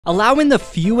Allowing the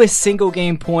fewest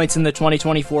single-game points in the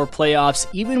 2024 playoffs,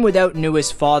 even without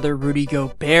newest father Rudy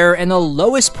Gobert, and the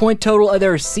lowest point total of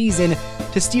their season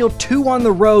to steal 2 on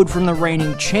the road from the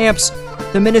reigning champs,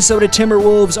 the Minnesota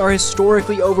Timberwolves are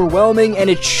historically overwhelming,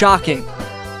 and it's shocking.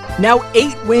 Now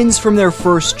 8 wins from their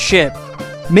first chip.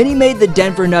 Many made the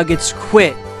Denver Nuggets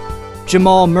quit.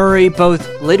 Jamal Murray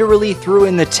both literally threw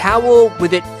in the towel,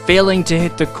 with it failing to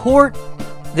hit the court,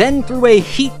 then threw a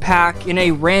heat pack in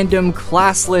a random,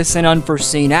 classless, and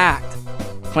unforeseen act.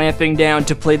 Clamping down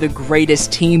to play the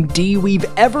greatest Team D we've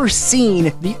ever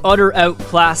seen, the utter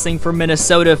outclassing from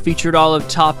Minnesota featured all of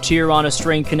top tier on a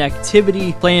string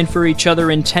connectivity, playing for each other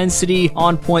intensity,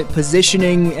 on-point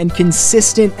positioning, and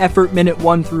consistent effort minute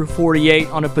 1 through 48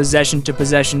 on a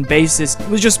possession-to-possession basis. It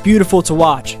was just beautiful to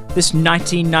watch. This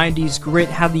 1990s grit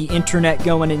had the internet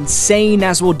going insane,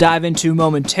 as we'll dive into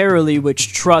momentarily,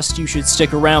 which trust you should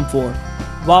stick around for.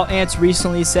 While Ants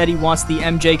recently said he wants the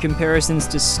MJ comparisons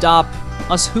to stop,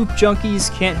 us hoop junkies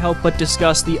can't help but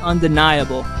discuss the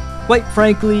undeniable. Quite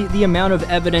frankly, the amount of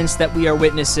evidence that we are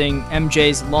witnessing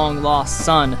MJ's long-lost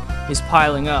son is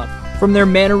piling up. From their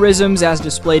mannerisms as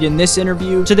displayed in this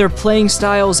interview, to their playing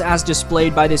styles as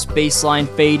displayed by this baseline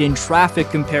fade in traffic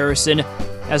comparison,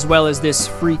 as well as this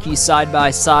freaky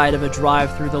side-by-side of a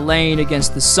drive through the lane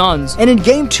against the Suns. And in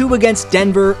Game 2 against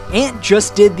Denver, Ant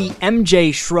just did the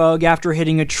MJ shrug after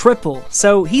hitting a triple,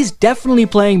 so he's definitely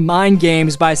playing mind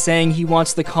games by saying he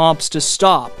wants the comps to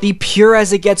stop. The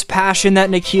pure-as-it-gets passion that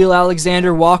Nickeil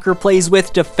Alexander-Walker plays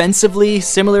with defensively,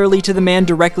 similarly to the man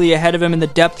directly ahead of him in the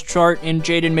depth chart in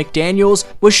Jaden McDaniels,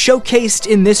 was showcased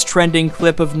in this trending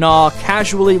clip of Nah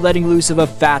casually letting loose of a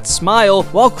fat smile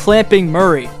while clamping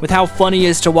Murray. With how funny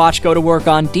is to watch go to work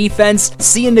on defense,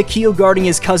 seeing Nickeil guarding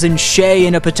his cousin Shea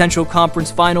in a potential conference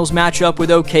finals matchup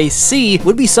with OKC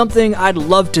would be something I'd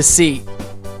love to see.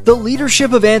 The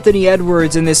leadership of Anthony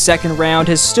Edwards in this second round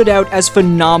has stood out as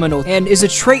phenomenal and is a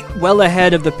trait well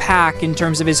ahead of the pack in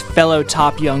terms of his fellow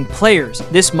top young players.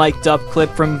 This mic'd up clip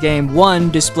from Game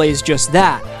 1 displays just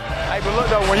that. Hey, but look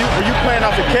though, when you playing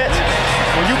off the catch,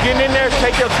 when you getting in there,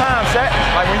 take your time, Zach.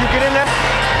 Like when you get in there,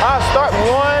 start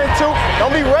 1, 2.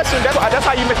 Don't be rushing. That's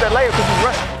how you miss that layup, because you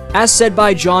rush. As said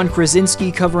by John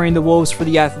Krasinski covering the Wolves for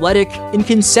The Athletic, in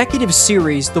consecutive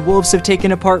series, the Wolves have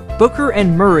taken apart Booker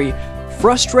and Murray,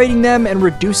 frustrating them and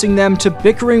reducing them to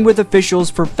bickering with officials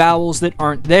for fouls that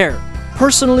aren't there.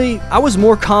 Personally, I was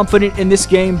more confident in this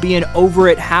game being over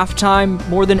at halftime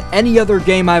more than any other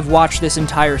game I've watched this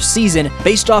entire season,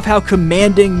 based off how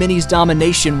commanding Minnie's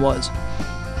domination was.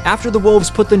 After the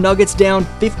Wolves put the Nuggets down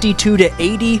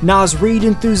 52-80, Naz Reid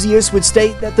enthusiasts would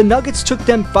state that the Nuggets took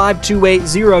them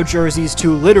 5-2-8-0 jerseys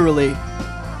too literally.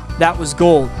 That was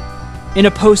gold. In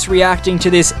a post reacting to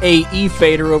this AE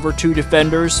fader over 2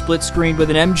 defenders, split screened with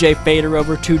an MJ fader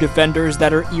over 2 defenders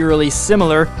that are eerily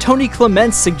similar, Tony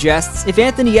Clements suggests if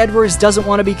Anthony Edwards doesn't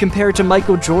want to be compared to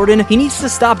Michael Jordan, he needs to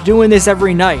stop doing this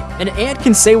every night. And Ant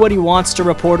can say what he wants to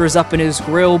reporters up in his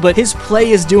grill, but his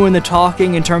play is doing the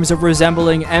talking in terms of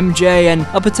resembling MJ and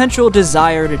a potential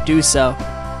desire to do so.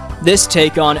 This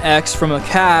take on X from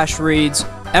Akash reads,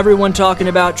 "Everyone talking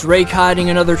about Drake hiding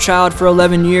another child for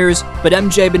 11 years, but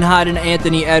MJ been hiding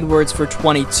Anthony Edwards for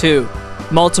 22.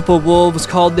 Multiple Wolves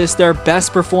called this their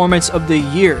best performance of the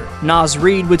year. Naz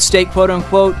Reid would state,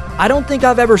 quote-unquote, "I don't think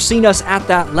I've ever seen us at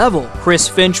that level." Chris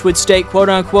Finch would state,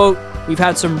 quote-unquote, "We've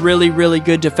had some really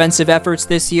good defensive efforts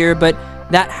this year, but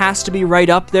that has to be right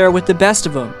up there with the best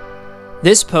of them."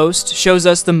 This post shows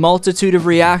us the multitude of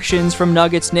reactions from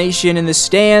Nuggets Nation in the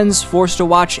stands, forced to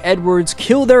watch Edwards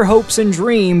kill their hopes and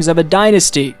dreams of a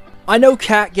dynasty. I know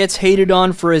Cat gets hated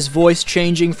on for his voice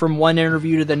changing from one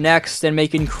interview to the next and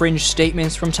making cringe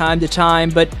statements from time to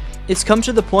time, but it's come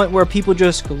to the point where people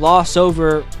just gloss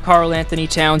over Karl Anthony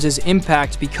Towns'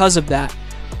 impact because of that.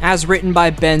 As written by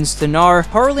Ben Stenar,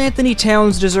 Karl Anthony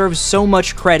Towns deserves so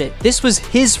much credit. This was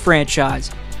his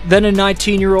franchise. Then a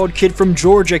 19-year-old kid from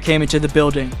Georgia came into the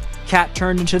building. Cat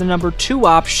turned into the number 2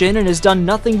 option and has done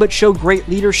nothing but show great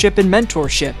leadership and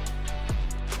mentorship.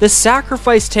 The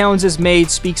sacrifice Towns has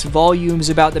made speaks volumes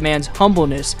about the man's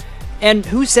humbleness, and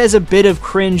who says a bit of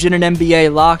cringe in an NBA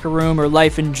locker room or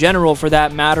life in general for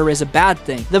that matter is a bad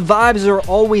thing? The vibes are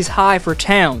always high for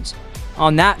Towns.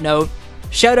 On that note,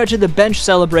 shout out to the bench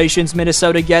celebrations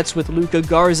Minnesota gets with Luka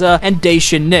Garza and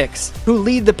Daishen Nix, who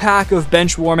lead the pack of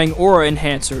bench-warming aura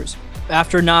enhancers.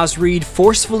 After Naz Reid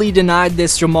forcefully denied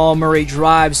this Jamal Murray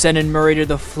drive sending Murray to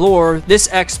the floor, this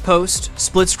X post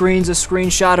split screens a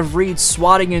screenshot of Reid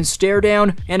swatting in stare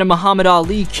down and a Muhammad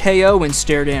Ali KO in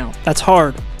stare down. That's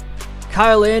hard.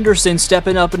 Kyle Anderson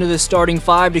stepping up into the starting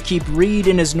five to keep Reed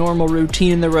in his normal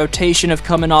routine in the rotation of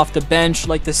coming off the bench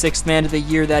like the sixth man of the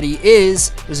year that he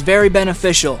is, was very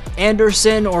beneficial.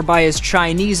 Anderson, or by his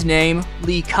Chinese name,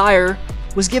 Lee Kyer,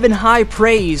 was given high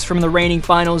praise from the reigning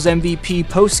finals MVP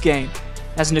postgame.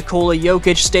 As Nikola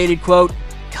Jokic stated, quote,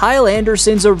 "Kyle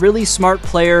Anderson's a really smart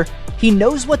player. He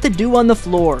knows what to do on the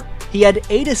floor. He had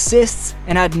 8 assists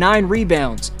and had 9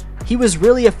 rebounds. He was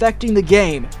really affecting the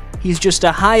game. He's just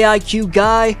a high IQ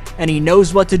guy, and he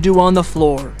knows what to do on the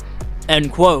floor."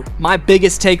 End quote. My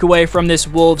biggest takeaway from this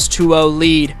Wolves 2-0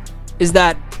 lead is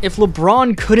that if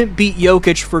LeBron couldn't beat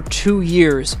Jokic for 2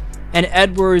 years, and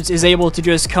Edwards is able to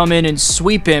just come in and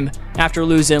sweep him after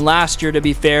losing last year, to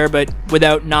be fair, but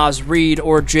without Naz Reid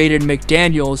or Jaden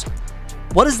McDaniels,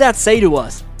 what does that say to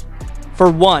us? For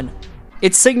one,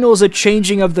 it signals a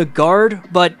changing of the guard,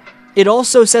 but it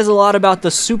also says a lot about the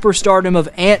superstardom of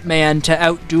Ant-Man to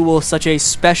outduel such a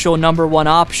special number one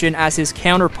option as his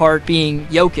counterpart being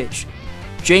Jokic.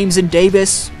 James and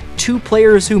Davis, 2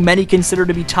 players who many consider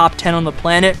to be top 10 on the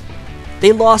planet,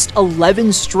 they lost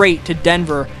 11 straight to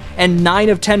Denver and 9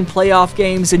 of 10 playoff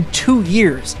games in 2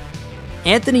 years.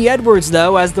 Anthony Edwards,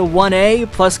 though, as the 1A,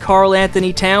 plus Karl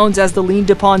Anthony Towns as the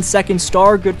leaned-upon second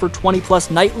star, good for 20-plus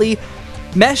nightly,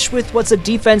 mesh with what's a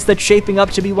defense that's shaping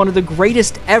up to be one of the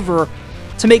greatest ever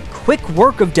to make quick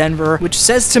work of Denver, which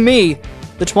says to me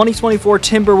the 2024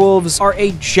 Timberwolves are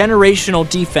a generational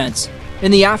defense.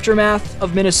 In the aftermath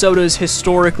of Minnesota's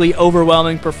historically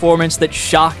overwhelming performance that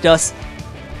shocked us,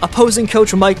 opposing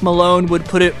coach Mike Malone would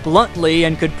put it bluntly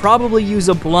and could probably use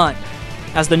a blunt.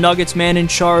 As the Nuggets man in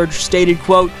charge stated,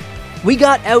 quote, "We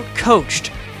got out-coached.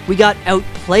 We got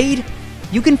outplayed.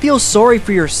 You can feel sorry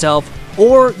for yourself,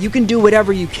 or you can do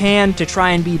whatever you can to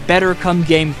try and be better come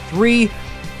Game 3,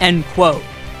 end quote.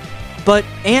 But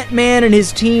Ant-Man and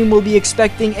his team will be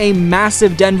expecting a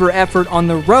massive Denver effort on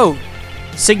the road,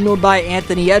 signaled by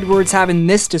Anthony Edwards having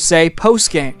this to say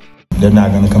post-game. They're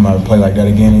not going to come out and play like that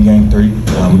again in Game 3.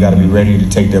 We got to be ready to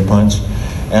take their punch.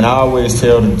 And I always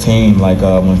tell the team, like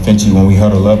when we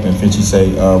huddle up and Finchie say,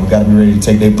 we got to be ready to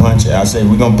take their punch, I say,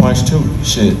 we're going to punch too.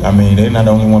 Shit, I mean, they're not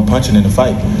the only one punching in the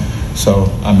fight.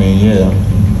 So, I mean, yeah,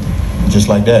 just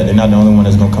like that. They're not the only one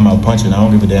that's going to come out punching. I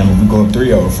don't give a damn if we go up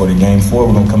 3-0 for the Game 4,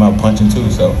 we're going to come out punching too.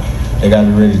 So they got to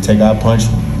be ready to take our punch,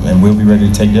 and we'll be ready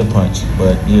to take their punch.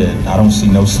 But, yeah, I don't see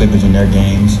no slippage in their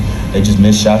games. They just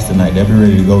missed shots tonight. They'll be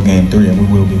ready to go Game 3, and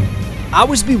we will be. I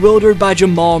was bewildered by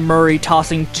Jamal Murray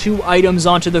tossing 2 items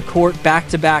onto the court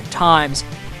back-to-back times.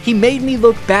 He made me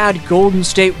look bad Golden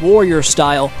State Warrior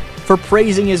style for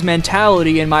praising his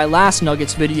mentality in my last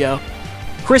Nuggets video.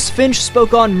 Chris Finch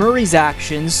spoke on Murray's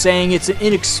actions, saying it's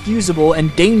inexcusable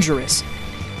and dangerous.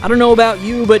 I don't know about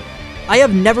you, but I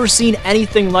have never seen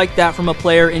anything like that from a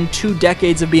player in 2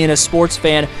 decades of being a sports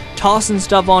fan, tossing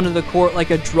stuff onto the court like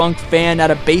a drunk fan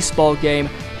at a baseball game.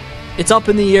 It's up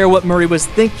in the air what Murray was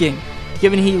thinking,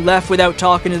 given he left without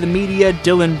talking to the media,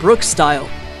 Dylan Brooks style.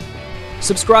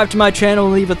 Subscribe to my channel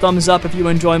and leave a thumbs up if you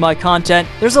enjoy my content.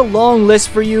 There's a long list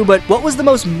for you, but what was the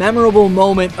most memorable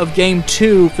moment of Game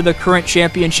 2 for the current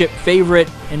championship favorite,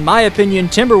 in my opinion,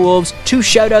 Timberwolves? 2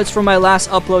 shoutouts from my last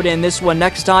upload and this one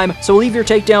next time, so leave your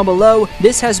take down below.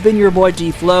 This has been your boy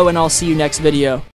D-Flow, and I'll see you next video.